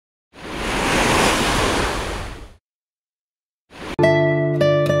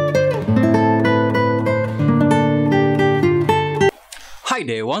Hi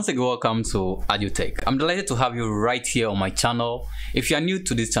there, once again welcome to AdjoTech. I'm delighted to have you right here on my channel. If you are new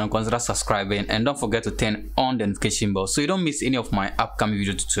to this channel, consider subscribing and don't forget to turn on the notification bell so you don't miss any of my upcoming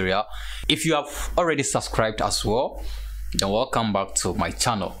video tutorial. If you have already subscribed as well, then welcome back to my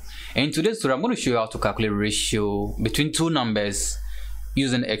channel. And in today's tutorial, I'm going to show you how to calculate ratio between two numbers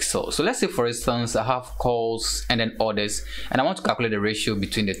using Excel. So let's say for instance I have calls and then orders, and I want to calculate the ratio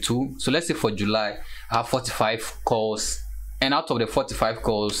between the two. So let's say for July I have 45 calls, and out of the 45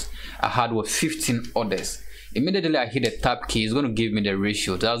 calls I had 15 orders. Immediately I hit the tab key, it's going to give me the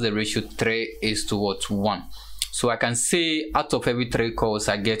ratio. That's the ratio 3:1. So I can say out of every 3 calls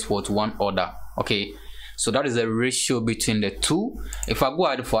I get 1 order. Okay, so that is the ratio between the two. If I go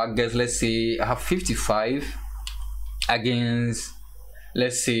ahead for guess, let's say I have 55 against,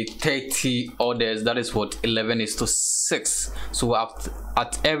 let's say 30 orders, that is 11:6. So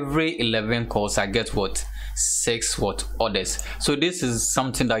at every 11 calls I get 6 orders. So this is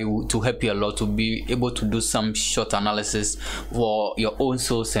something that to help you a lot to be able to do some short analysis for your own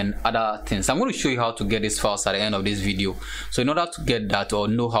source and other things. I'm going to show you how to get this files at the end of this video. So in order to get that or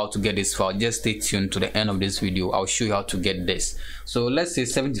know how to get this file, just stay tuned to the end of this video. I'll show you how to get this. So let's say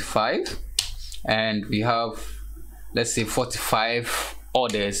 75 and we have, let's say 45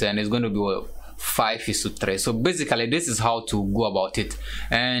 orders, and it's going to be 5:3. So basically this is how to go about it,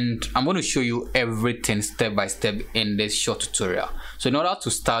 and I'm going to show you everything step by step in this short tutorial. So in order to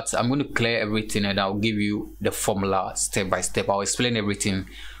start, I'm going to clear everything and I'll give you the formula step by step. I'll explain everything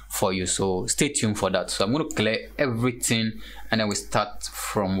for you, so stay tuned for that. So I'm going to clear everything and then we start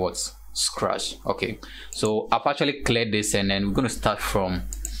from scratch. Okay, so I've actually cleared this and then we're going to start from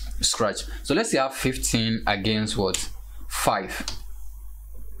scratch. So let's say I have 15 against 5,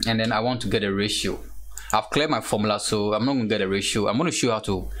 and then I want to get a ratio. I've cleared my formula, so I'm not going to get a ratio. I'm going to show you how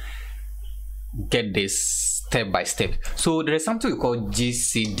to get this step by step. So there is something we call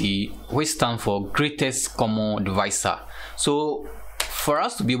GCD, which stands for greatest common divisor. So for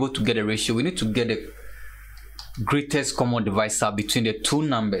us to be able to get a ratio, we need to get the greatest common divisor between the two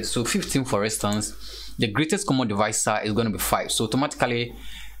numbers. So 15, for instance, the greatest common divisor is going to be 5. So automatically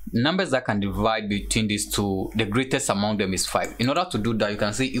numbers that can divide between these two, the greatest among them is 5. In order to do that, you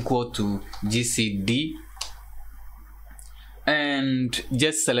can say equal to GCD and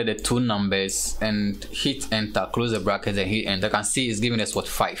just select the two numbers and hit enter, close the bracket and hit enter. You can see it's giving us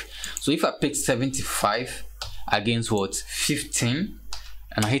 5. So if I pick 75 against 15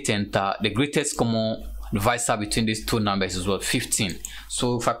 and I hit enter, the greatest common divisor between these two numbers is 15.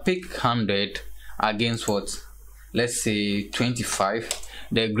 So if I pick 100 against let's say 25,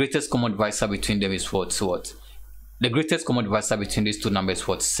 the greatest common divisor between them is the greatest common divisor between these two numbers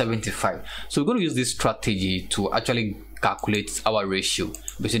is 75. So we're going to use this strategy to actually calculate our ratio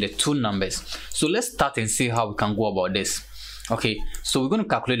between the two numbers. So let's start and see how we can go about this. Okay, so we're going to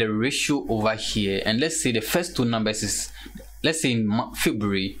calculate the ratio over here, and let's say the first two numbers is, let's say in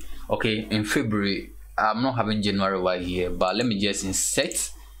February. Okay, in February I'm not having January over here, but let me just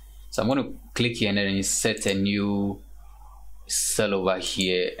insert. So I'm going to click here and then insert a new cell over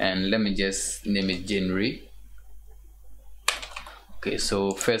here, and let me just name it January. Okay,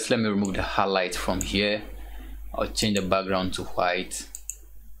 so first let me remove the highlight from here. I'll change the background to white.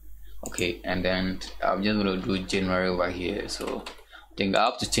 Okay, and then I'm just going to do January over here. So I think I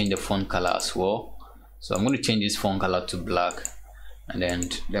have to change the font color as well. So I'm going to change this font color to black, and then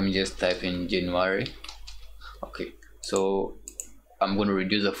let me just type in January. Okay, so I'm going to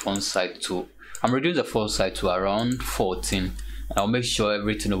reduce the font size to, I'm reducing the font size to around 14, and I'll make sure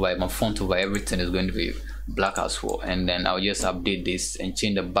everything over my font over everything is going to be black as well. And then I'll just update this and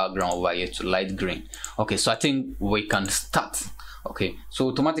change the background over here to light green. Okay, so I think we can start. Okay, so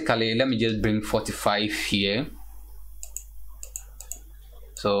automatically let me just bring 45 here.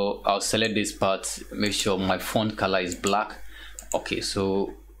 So I'll select this part, make sure my font color is black. Okay,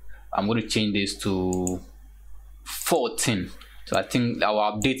 so I'm going to change this to 14. So I think I will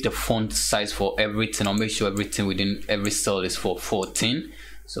update the font size for everything. I'll make sure everything within every cell is for 14,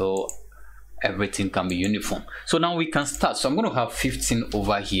 so everything can be uniform. So now we can start. So I'm going to have 15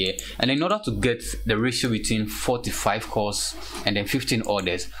 over here, and in order to get the ratio between 45 calls and then 15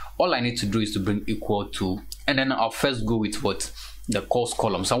 orders, all I need to do is to bring equal to, and then I'll first go with the calls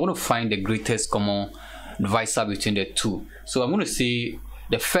column. So I'm going to find the greatest common divisor between the two. So I'm going to say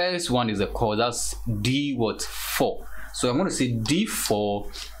the first one is the call, that's D4. So I'm going to say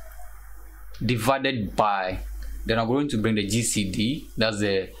D4 divided by, then I'm going to bring the GCD, that's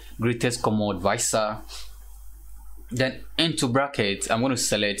the greatest common divisor. Then into brackets, I'm going to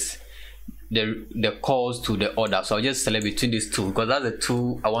select the calls to the order. So I'll just select between these two because that's the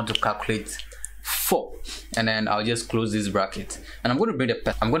two I want to calculate 4, and then I'll just close this bracket, and I'm going to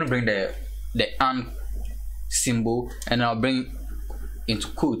bring the and symbol, and I'll bring into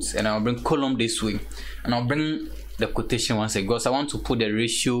quotes, and I'll bring column this way, and I'll bring the quotation once again because I want to put the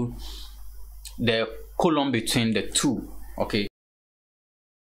ratio, the column between the two. Okay,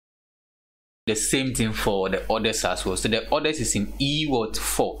 the same thing for the others as well. So the others is in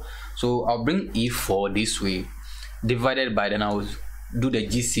E4, so I'll bring E4 this way, divided by, then I'll do the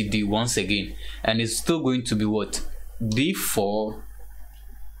GCD once again, and it's still going to be what? D4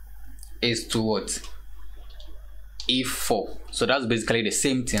 is to what? E4. So that's basically the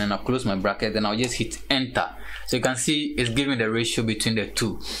same thing, and I'll close my bracket, then I'll just hit enter. So you can see it's giving the ratio between the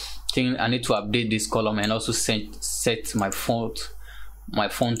two. I need to update this column and also set my font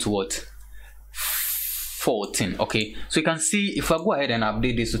to what? 14. Okay, so you can see if I go ahead and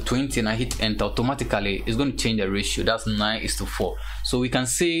update this to 20 and I hit enter, automatically it's going to change the ratio. That's 9:4. So we can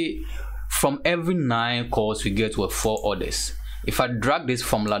see from every 9 calls we get what? 4 orders. If I drag this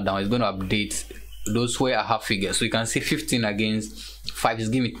formula down, it's going to update those where I have figures. So you can see 15 against 5 is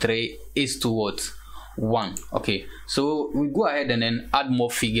giving me 3:1. Okay, so we go ahead and then add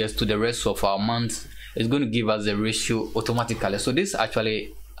more figures to the rest of our months. It's going to give us the ratio automatically. So this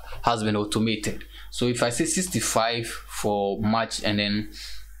actually has been automated. So if I say 65 for March, and then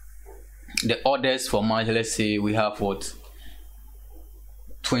the orders for March, let's say we have what?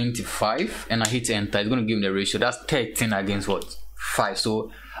 25, and I hit enter, it's going to give me the ratio. That's 13 against what? 5.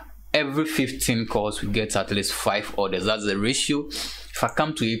 So every 15 calls we get at least 5 orders. That's the ratio. If I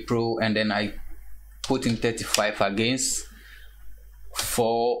come to April and then I put in 35 against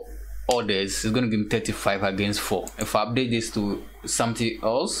 4 orders, it's going to give me 35 against 4. If I update this to something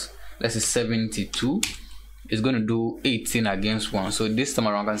else, let's say 72, it's going to do 18 against 1. So this time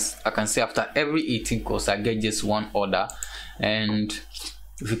around I can say after every 18 calls I get just 1 order. And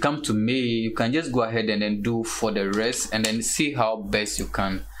if you come to May, you can just go ahead and then do for the rest, and then see how best you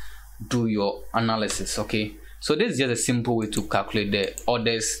can do your analysis. Okay, so this is just a simple way to calculate the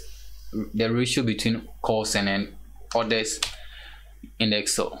orders, the ratio between calls and then orders in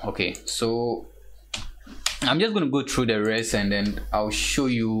Excel. Okay, so I'm just going to go through the rest, and then I'll show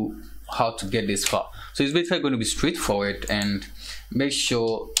you how to get this file. So it's basically going to be straightforward, and make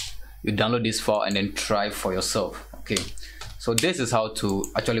sure you download this file and then try for yourself. Okay, so this is how to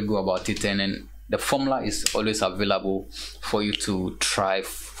actually go about it, and then the formula is always available for you to try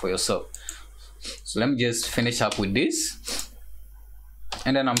for yourself. So let me just finish up with this,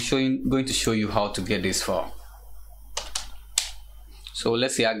 and then I'm going to show you how to get this file. So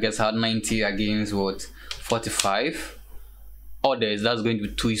let's say I guess I had 90 against what? 45 orders. That's going to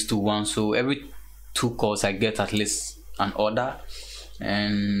be 2:1. So every 2 calls I get at least an order,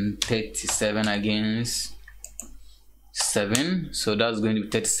 and 37 against 7. So that's going to be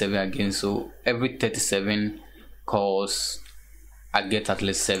 37 again. So every 37 calls I get at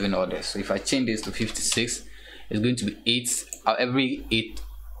least 7 orders. So if I change this to 56, it's going to be 8. Every 8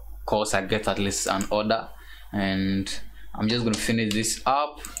 calls I get at least an order. And I'm just going to finish this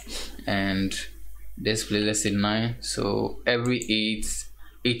up and display, let's say 9. So every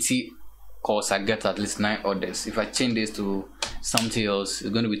 80 calls I get at least 9 orders. If I change this to something else, it's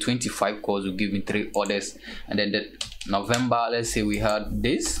going to be 25 calls will give me 3 orders. And then the November, let's say we had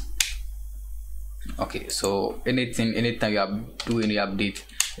this. Okay, so anytime you do any update,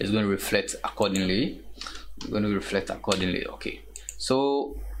 it's going to reflect accordingly. Okay,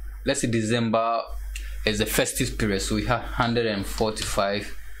 so let's say December is the festive period, so we have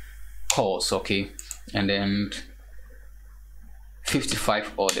 145 calls. Okay, and then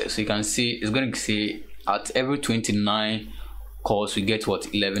 55 orders. So you can see it's going to say at every 29 calls we get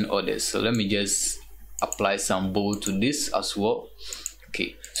what? 11 orders. So let me just apply some bold to this as well.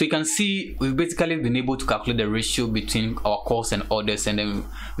 Okay, so you can see we've basically been able to calculate the ratio between our calls and orders, and then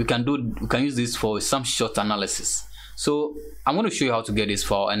we can use this for some short analysis. So I'm going to show you how to get this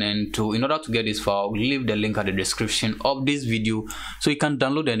file, and then in order to get this file, leave the link at the description of this video so you can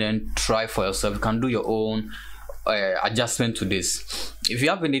download and then try for yourself. You can do your own adjustment to this. If you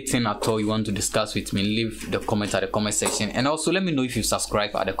have anything at all you want to discuss with me, leave the comment at the comment section, and also let me know if you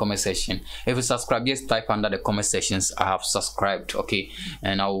subscribe at the comment section. If you subscribe, just type under the comment sections I have subscribed, okay,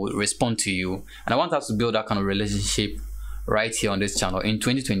 and I will respond to you. And I want us to build that kind of relationship right here on this channel in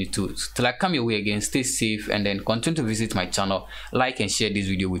 2022. So till I come your way again, stay safe, and then continue to visit my channel, like and share this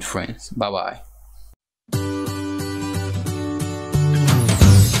video with friends. Bye bye.